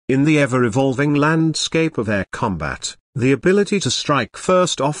In the ever-evolving landscape of air combat, the ability to strike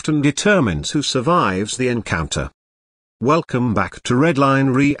first often determines who survives the encounter. Welcome back to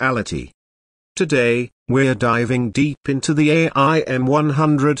Redline Reality. Today, we're diving deep into the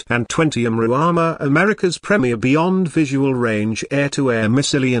AIM-120 AMRAAM, America's premier beyond visual range air-to-air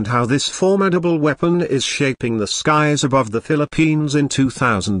missile, and how this formidable weapon is shaping the skies above the Philippines in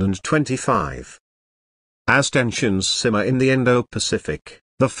 2025. As tensions simmer in the Indo-Pacific,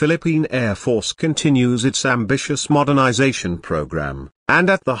 the Philippine Air Force continues its ambitious modernization program, and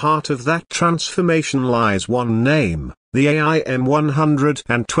at the heart of that transformation lies one name: the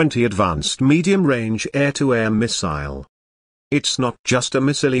AIM-120 Advanced Medium-Range Air-to-Air Missile. It's not just a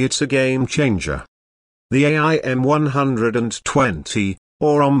missile, it's a game-changer. The AIM-120,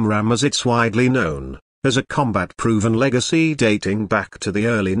 or AMRAAM as it's widely known, has a combat-proven legacy dating back to the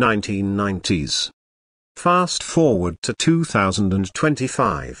early 1990s. Fast forward to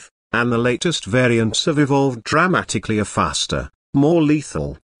 2025, and the latest variants have evolved dramatically, are faster, more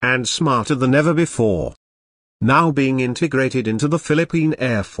lethal, and smarter than ever before. Now being integrated into the Philippine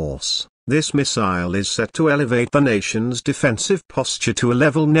Air Force, this missile is set to elevate the nation's defensive posture to a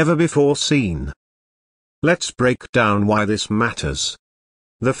level never before seen. Let's break down why this matters.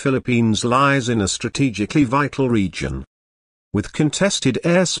 The Philippines lies in a strategically vital region. With contested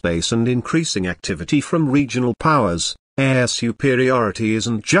airspace and increasing activity from regional powers, air superiority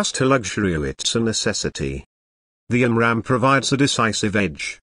isn't just a luxury, it's a necessity. The AMRAAM provides a decisive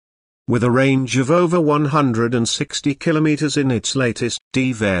edge. With a range of over 160 kilometers in its latest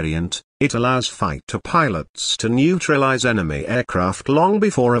D variant, it allows fighter pilots to neutralize enemy aircraft long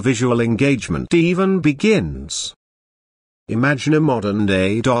before a visual engagement even begins. Imagine a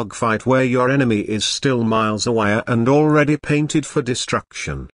modern-day dogfight where your enemy is still miles away and already painted for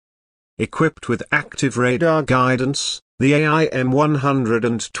destruction. Equipped with active radar guidance, the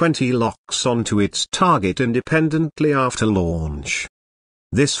AIM-120 locks onto its target independently after launch.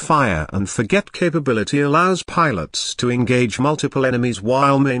 This fire-and-forget capability allows pilots to engage multiple enemies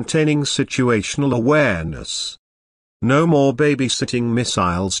while maintaining situational awareness. No more babysitting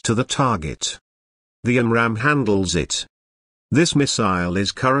missiles to the target. The AMRAAM handles it. This missile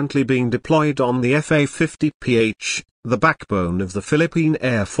is currently being deployed on the FA-50PH, the backbone of the Philippine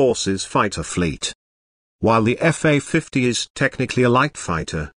Air Force's fighter fleet. While the FA-50 is technically a light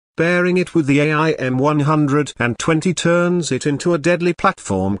fighter, pairing it with the AIM-120 turns it into a deadly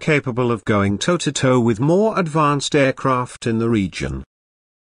platform capable of going toe-to-toe with more advanced aircraft in the region.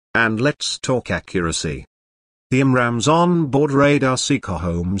 And let's talk accuracy. The AMRAAM's on-board radar seeker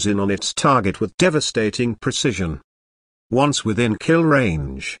homes in on its target with devastating precision. Once within kill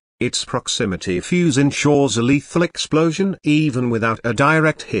range, its proximity fuse ensures a lethal explosion even without a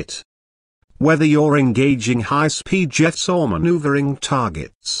direct hit. Whether you're engaging high-speed jets or maneuvering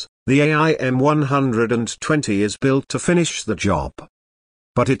targets, the AIM-120 is built to finish the job.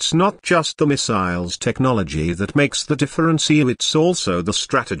 But it's not just the missile's technology that makes the difference here, it's also the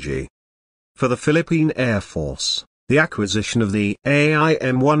strategy. For the Philippine Air Force, the acquisition of the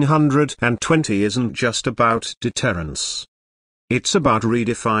AIM-120 isn't just about deterrence. It's about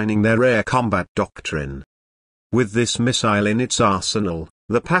redefining their air combat doctrine. With this missile in its arsenal,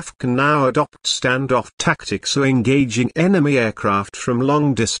 the PAF can now adopt standoff tactics, so engaging enemy aircraft from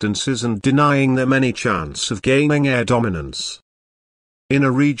long distances and denying them any chance of gaining air dominance. In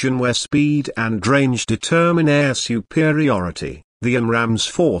a region where speed and range determine air superiority, the AMRAAM's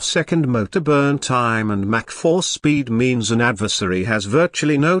 4-second motor burn time and Mach 4 speed means an adversary has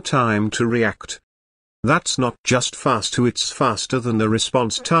virtually no time to react. That's not just fast, it's faster than the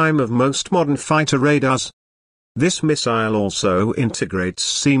response time of most modern fighter radars. This missile also integrates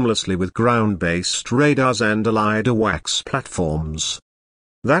seamlessly with ground-based radars and allied AWACS platforms.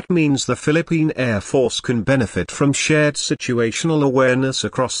 That means the Philippine Air Force can benefit from shared situational awareness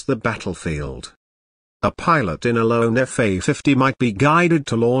across the battlefield. A pilot in a lone FA-50 might be guided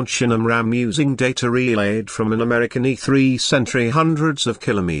to launch an AMRAAM using data relayed from an American E-3 Sentry hundreds of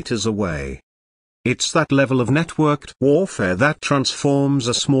kilometers away. It's that level of networked warfare that transforms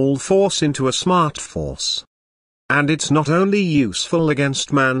a small force into a smart force. And it's not only useful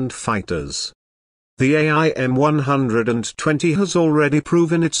against manned fighters. The AIM-120 has already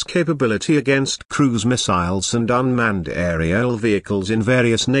proven its capability against cruise missiles and unmanned aerial vehicles in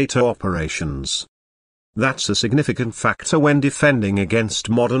various NATO operations. That's a significant factor when defending against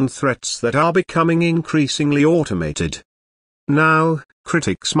modern threats that are becoming increasingly automated. Now,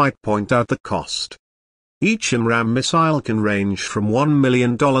 critics might point out the cost. Each AMRAAM missile can range from $1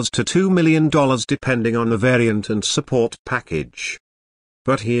 million to $2 million depending on the variant and support package.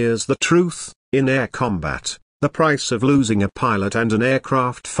 But here's the truth, in air combat, the price of losing a pilot and an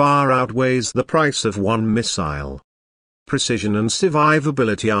aircraft far outweighs the price of one missile. Precision and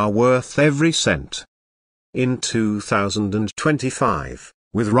survivability are worth every cent. In 2025,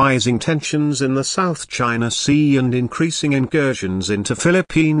 with rising tensions in the South China Sea and increasing incursions into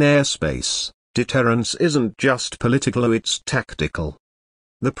Philippine airspace, deterrence isn't just political, it's tactical.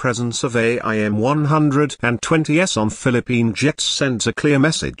 The presence of AIM-120s on Philippine jets sends a clear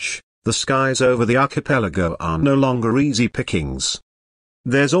message: the skies over the archipelago are no longer easy pickings.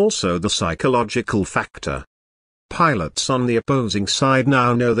 There's also the psychological factor. Pilots on the opposing side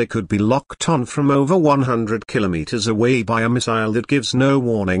now know they could be locked on from over 100 kilometers away by a missile that gives no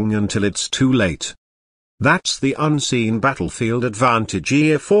warning until it's too late. That's the unseen battlefield advantage,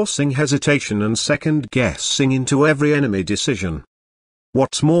 forcing hesitation and second-guessing into every enemy decision.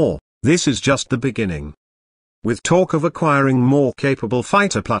 What's more, this is just the beginning. With talk of acquiring more capable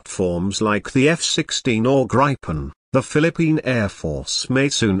fighter platforms like the F-16 or Gripen, the Philippine Air Force may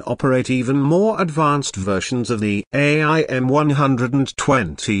soon operate even more advanced versions of the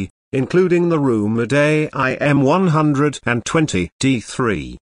AIM-120, including the rumored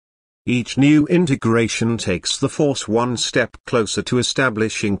AIM-120D3. Each new integration takes the force one step closer to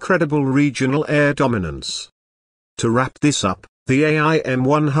establishing credible regional air dominance. To wrap this up, the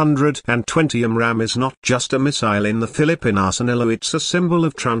AIM-120 AMRAAM is not just a missile in the Philippine arsenal, it's a symbol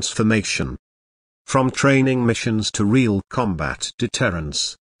of transformation. From training missions to real combat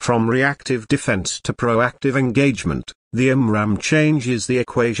deterrence, from reactive defense to proactive engagement, the AMRAAM changes the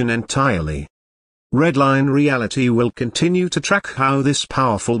equation entirely. Redline Reality will continue to track how this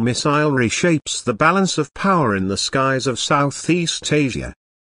powerful missile reshapes the balance of power in the skies of Southeast Asia.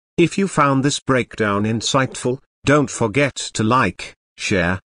 If you found this breakdown insightful, don't forget to like,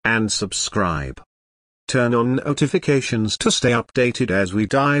 share, and subscribe. Turn on notifications to stay updated as we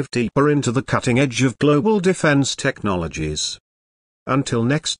dive deeper into the cutting edge of global defense technologies. Until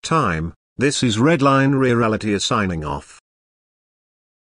next time, this is Redline Reality signing off.